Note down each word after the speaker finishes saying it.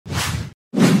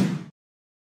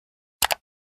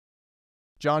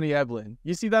Johnny Eblen.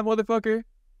 You see that motherfucker?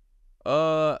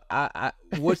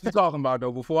 What you talking about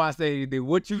though? Before I say anything,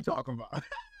 what you talking about?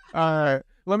 All right,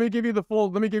 let me give you the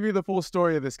full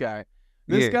story of this guy.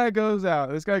 This guy goes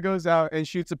out and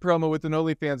shoots a promo with an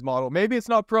OnlyFans model. Maybe it's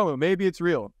not promo, maybe it's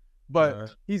real,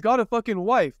 but he's got a fucking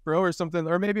wife, bro, or something,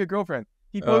 or maybe a girlfriend.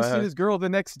 He posted his girl the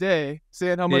next day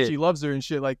saying how much he loves her and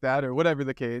shit like that, or whatever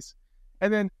the case.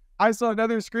 And then I saw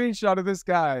another screenshot of this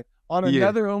guy on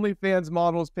another OnlyFans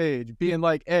model's page being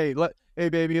like, hey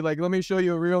baby, like, let me show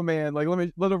you a real man. Like,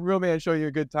 let a real man show you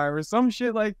a good time or some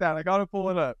shit like that. I gotta pull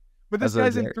it up. But this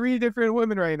guy's in 3 different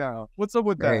women right now. What's up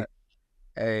with that?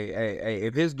 Hey,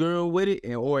 if his girl with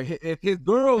it, or if his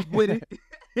girl's with it,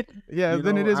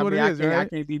 then it is what it is, right? I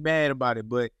can't be mad about it,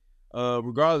 but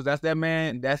regardless, that's that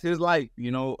man, that's his life,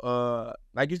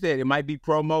 like you said, it might be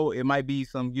promo, it might be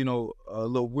some, a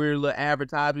little weird little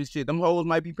advertisement shit. Them hoes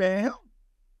might be paying him,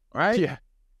 right?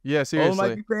 Yeah, seriously. Hoes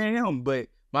might be paying him, but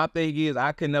my thing is,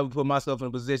 I could never put myself in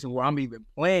a position where I'm even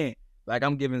playing, like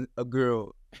I'm giving a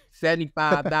girl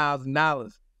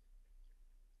 $75,000.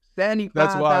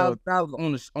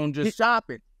 $75,000 on just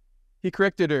shopping. He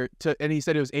corrected her and he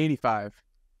said it was 85.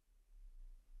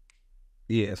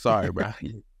 Yeah, sorry, bro.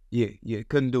 Yeah,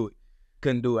 couldn't do it.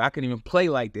 I couldn't even play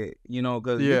like that,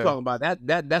 because you're talking about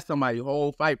that's somebody's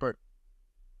whole fight per.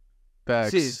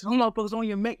 Facts. Shit, some motherfuckers on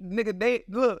your nigga,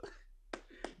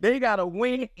 they gotta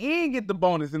win and get the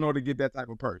bonus in order to get that type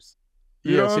of purse.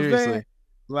 You know what seriously. I'm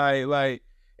saying? Like,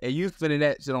 and you spending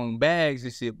that shit on bags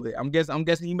and shit, but I'm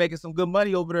guessing you making some good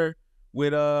money over there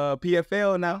with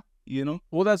PFL now,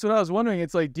 Well, that's what I was wondering.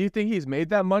 It's like, do you think he's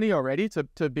made that money already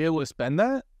to be able to spend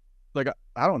that? Like,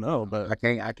 I don't know, but I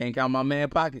can't count my man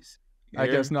pockets. I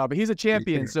guess not, but he's a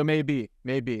champion, so maybe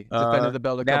defended the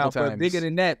belt a couple times. Bigger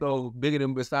than that though, bigger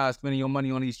than besides spending your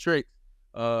money on these tricks,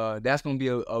 that's gonna be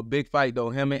a big fight though.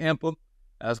 Him and Impa,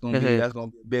 that's gonna be a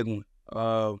big one.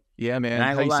 Yeah, man.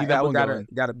 How you see that one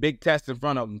got a big test in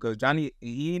front of him, because Johnny,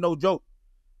 he ain't no joke.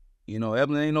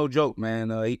 Eblen ain't no joke, man.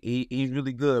 He's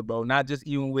really good, bro. Not just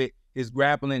even with his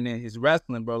grappling and his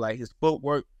wrestling, bro. Like his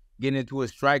footwork, getting into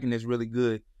his striking is really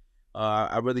good.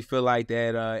 I really feel like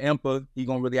that Impa, he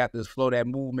gonna really have to slow that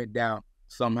movement down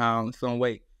somehow, in some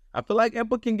way. I feel like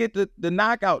Impa can get the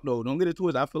knockout though. Don't get it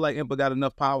twisted. I feel like Impa got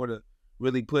enough power to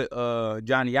really put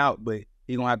Johnny out, but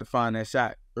he gonna have to find that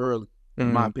shot early,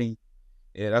 in my opinion.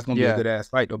 Yeah, that's gonna be a good ass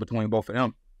fight though between both of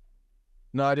them.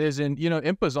 No, it is, and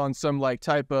Impa's on some like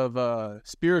type of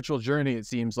spiritual journey. It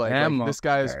seems like, this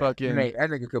guy is fucking. That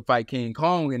nigga could fight King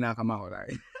Kong and knock him out.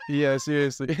 Right? Yeah,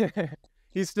 seriously.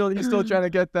 He's still trying to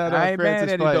get that I ain't Francis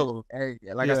mad at fight. it though. Hey,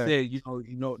 like I said,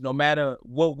 no matter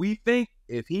what we think,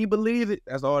 if he believes it,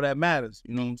 that's all that matters.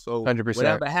 So 100%.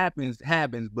 Whatever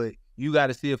happens, but you got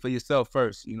to see it for yourself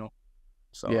first.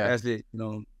 So that's it.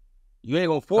 You ain't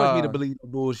gonna force me to believe the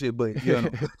bullshit, but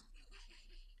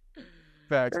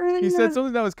Facts. He said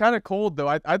something that was kind of cold though.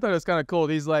 I thought it was kind of cold.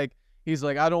 He's like,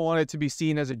 I don't want it to be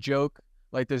seen as a joke.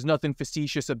 Like, there's nothing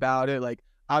facetious about it. Like,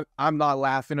 I'm not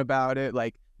laughing about it.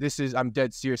 Like, I'm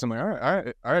dead serious. I'm like,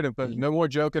 all right, but no more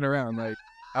joking around. Like,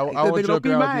 I won't joke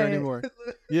around with you anymore.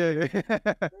 Yeah.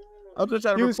 I'm just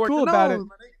trying to. He was cool about it.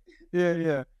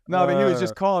 Yeah. No, but he was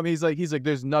just calm. He's like,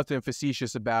 there's nothing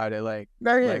facetious about it. Like,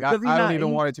 I don't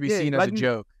even want it to be seen as a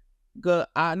joke. Cause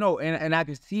I know, and I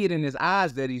can see it in his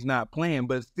eyes that he's not playing.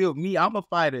 But still, I'm a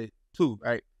fighter too,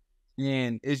 right?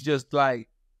 And it's just the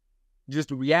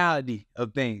reality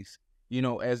of things.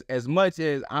 As much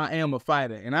as I am a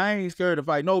fighter, and I ain't scared to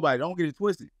fight nobody. Don't get it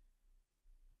twisted.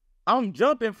 I'm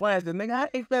jumping Francis, nigga. I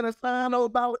ain't finna sign no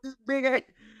about this big ass.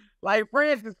 Like,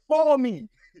 Francis for me.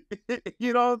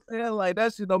 You know what I'm saying? Like,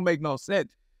 that shit don't make no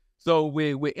sense. So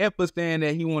with Impa saying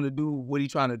that he want to do what he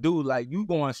trying to do, like, you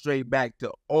going straight back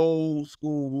to old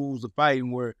school rules of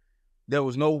fighting where there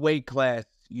was no weight class,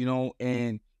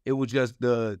 and it was just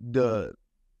the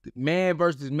man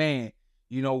versus man,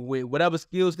 with whatever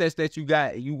skill sets that you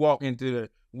got, you walk into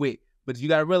with. But you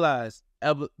got to realize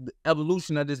the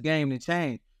evolution of this game and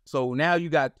change. So now you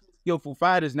got skillful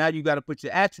fighters. Now you got to put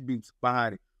your attributes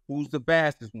behind it. Who's the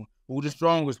fastest one? Who the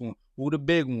strongest one? Who the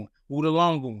big one? Who the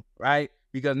longer one? Right?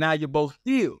 Because now you're both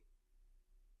skilled.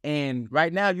 And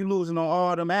right now you're losing on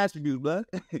all them attributes, bud.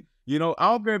 I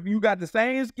don't care if you got the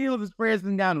same skills as Francis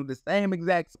Ngannou, the same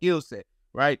exact skill set,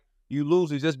 right? You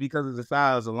lose it just because of the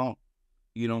size alone,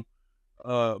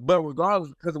 But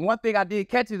regardless, because one thing I did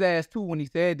catch his ass too when he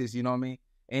said this, you know what I mean?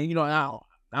 And I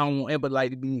don't want Impa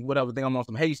like to be whatever thing I'm on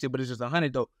some hate shit, but it's just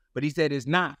 100 though. But he said it's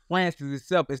not Francis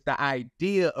itself, it's the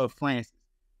idea of Francis.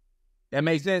 That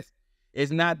makes sense?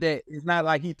 It's not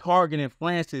like he targeting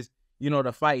Francis,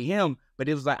 to fight him, but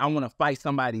it was like, I want to fight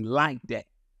somebody like that,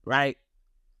 right?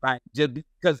 Like, just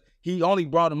because he only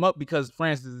brought him up because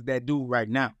Francis is that dude right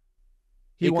now.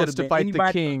 He wants to fight the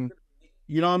king.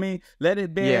 You know what I mean? Let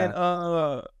it been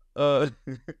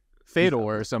Fedor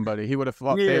or somebody. He would have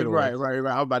fought yeah, Fedor. Right. I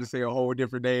was about to say a whole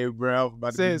different name, bro. I was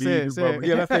about to say it.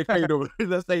 Yeah, let's say Fedor.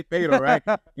 Let's say Fedor, right?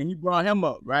 And he brought him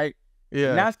up, right?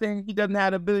 Yeah. Not saying he doesn't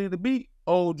have the ability to beat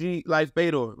OG like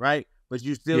Fedor, right? But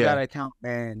you still gotta account,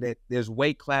 man, that there's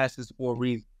weight classes for a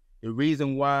reason. The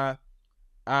reason why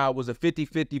I was a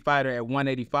 50-50 fighter at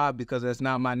 185 because that's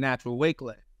not my natural weight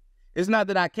class. It's not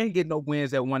that I can't get no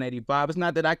wins at 185. It's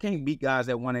not that I can't beat guys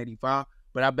at 185,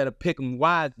 but I better pick them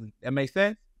wisely. That makes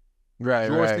sense? Right,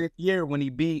 George St. Pierre, when he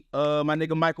beat my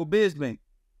nigga Michael Bisping.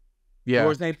 Yeah.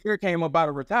 George St. Pierre came up out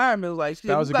of retirement. It was like, shit,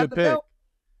 that was a good pick. Belt?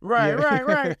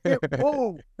 Right. Yeah,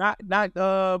 boom. Knocked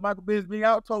Michael Bisping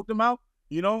out, choked him out,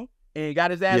 you know, and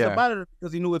got his ass up out of it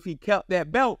because he knew if he kept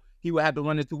that belt, he would have to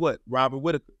run into what? Robert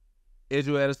Whitaker,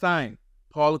 Israel Adesanya,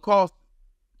 Paul Acosta.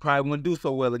 Probably wouldn't do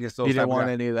so well against those. He didn't want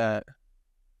any of that.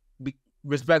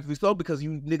 Respectfully so, because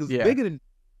you niggas bigger than,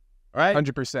 right?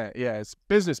 100%. Yeah, it's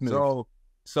business move.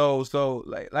 So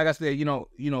like I said, you know,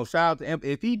 shout out to Impa.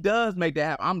 If he does make that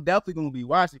happen, I'm definitely gonna be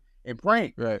watching and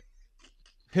praying. Right.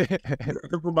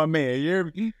 For my man, you hear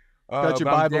me? Got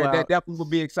your Bible out. That definitely will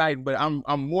be exciting, but I'm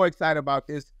more excited about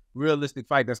this realistic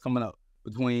fight that's coming up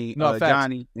between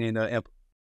Johnny and Impa.